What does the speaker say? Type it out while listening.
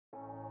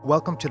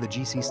Welcome to the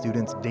GC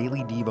Students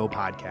Daily Devo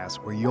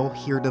podcast, where you'll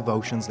hear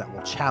devotions that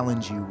will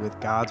challenge you with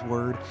God's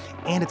Word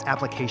and its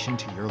application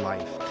to your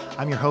life.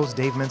 I'm your host,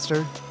 Dave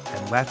Minster,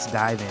 and let's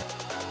dive in.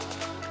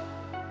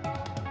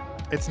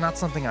 It's not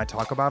something I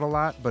talk about a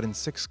lot, but in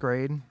 6th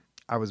grade,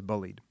 I was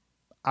bullied.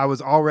 I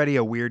was already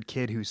a weird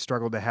kid who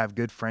struggled to have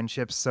good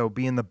friendships, so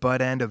being the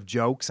butt end of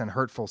jokes and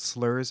hurtful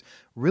slurs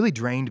really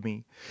drained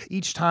me.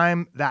 Each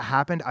time that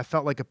happened, I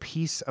felt like a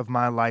piece of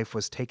my life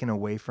was taken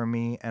away from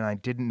me, and I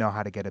didn't know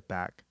how to get it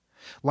back.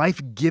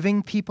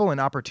 Life-giving people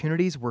and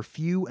opportunities were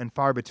few and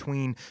far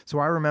between, so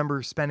I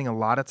remember spending a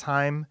lot of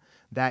time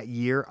that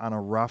year on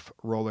a rough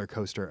roller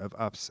coaster of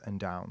ups and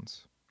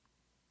downs.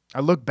 I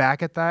look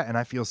back at that and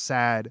I feel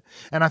sad,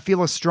 and I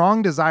feel a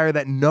strong desire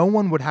that no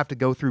one would have to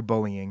go through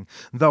bullying,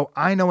 though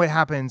I know it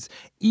happens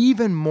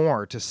even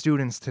more to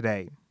students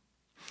today.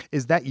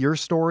 Is that your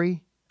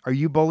story? Are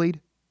you bullied?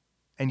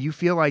 And you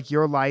feel like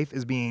your life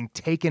is being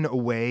taken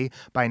away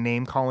by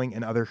name-calling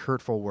and other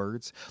hurtful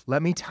words?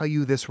 Let me tell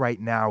you this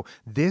right now.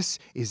 This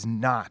is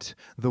not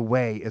the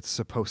way it's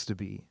supposed to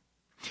be.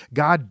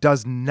 God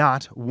does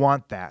not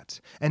want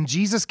that. And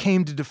Jesus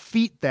came to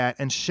defeat that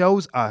and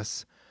shows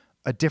us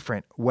a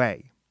different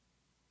way.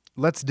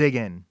 Let's dig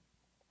in.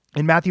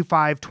 In Matthew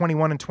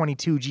 5:21 and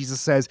 22,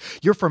 Jesus says,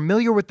 "You're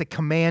familiar with the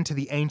command to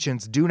the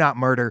ancients, do not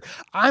murder.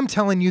 I'm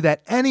telling you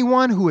that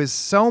anyone who is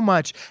so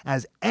much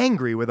as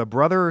angry with a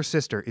brother or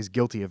sister is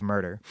guilty of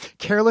murder.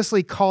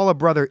 Carelessly call a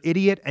brother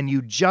idiot and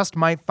you just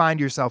might find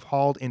yourself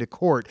hauled into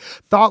court.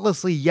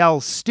 Thoughtlessly yell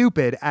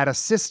stupid at a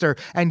sister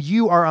and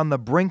you are on the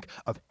brink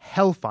of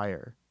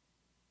hellfire."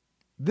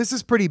 This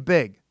is pretty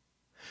big.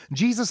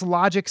 Jesus'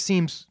 logic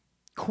seems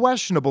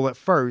questionable at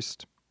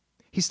first.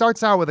 He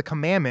starts out with a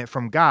commandment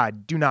from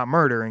God, do not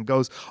murder, and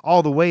goes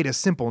all the way to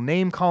simple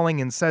name-calling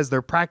and says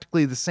they're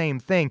practically the same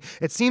thing.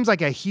 It seems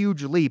like a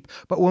huge leap,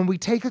 but when we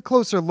take a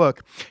closer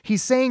look,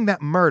 he's saying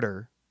that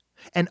murder,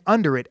 and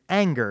under it,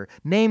 anger,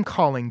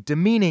 name-calling,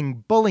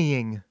 demeaning,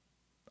 bullying,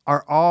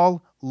 are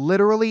all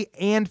literally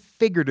and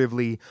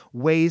figuratively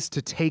ways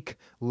to take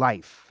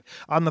life.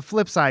 On the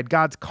flip side,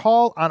 God's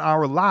call on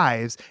our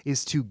lives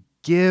is to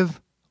give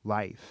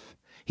life.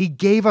 He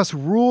gave us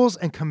rules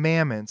and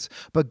commandments,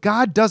 but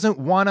God doesn't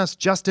want us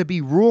just to be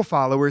rule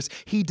followers.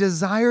 He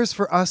desires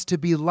for us to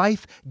be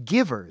life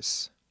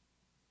givers.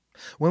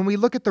 When we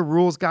look at the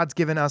rules God's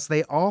given us,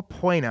 they all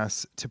point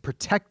us to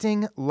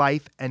protecting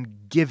life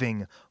and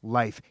giving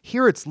life.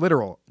 Here it's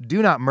literal,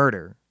 do not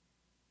murder,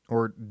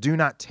 or do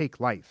not take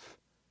life.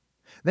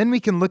 Then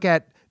we can look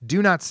at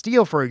do not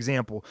steal, for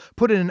example.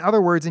 Put it in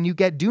other words, and you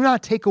get do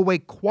not take away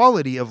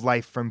quality of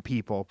life from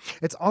people.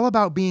 It's all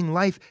about being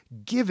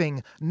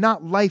life-giving,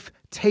 not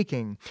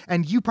life-taking.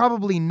 And you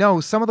probably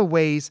know some of the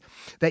ways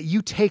that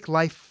you take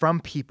life from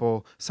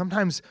people,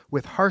 sometimes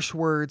with harsh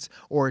words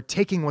or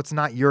taking what's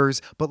not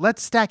yours. But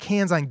let's stack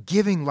hands on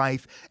giving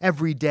life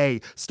every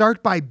day.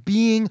 Start by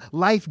being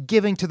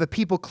life-giving to the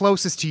people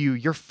closest to you,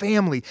 your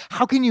family.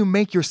 How can you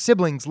make your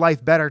siblings'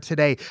 life better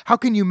today? How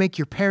can you make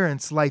your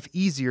parents' life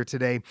easier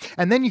today?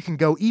 And then you can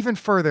go even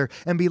further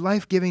and be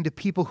life-giving to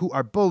people who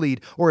are bullied,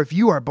 or if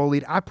you are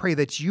bullied, I pray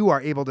that you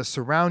are able to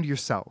surround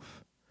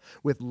yourself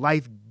with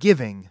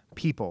life-giving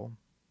people.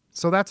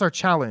 So that's our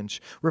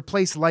challenge.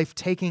 Replace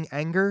life-taking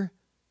anger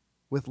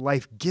with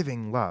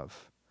life-giving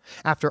love.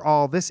 After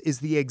all, this is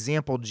the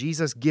example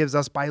Jesus gives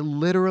us by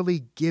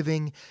literally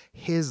giving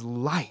his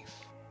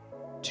life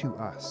to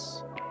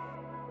us.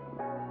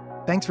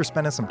 Thanks for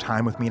spending some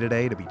time with me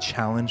today to be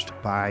challenged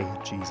by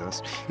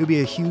Jesus. It would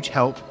be a huge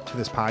help to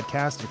this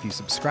podcast if you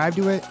subscribe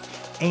to it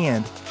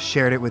and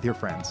shared it with your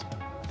friends.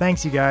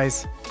 Thanks, you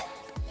guys.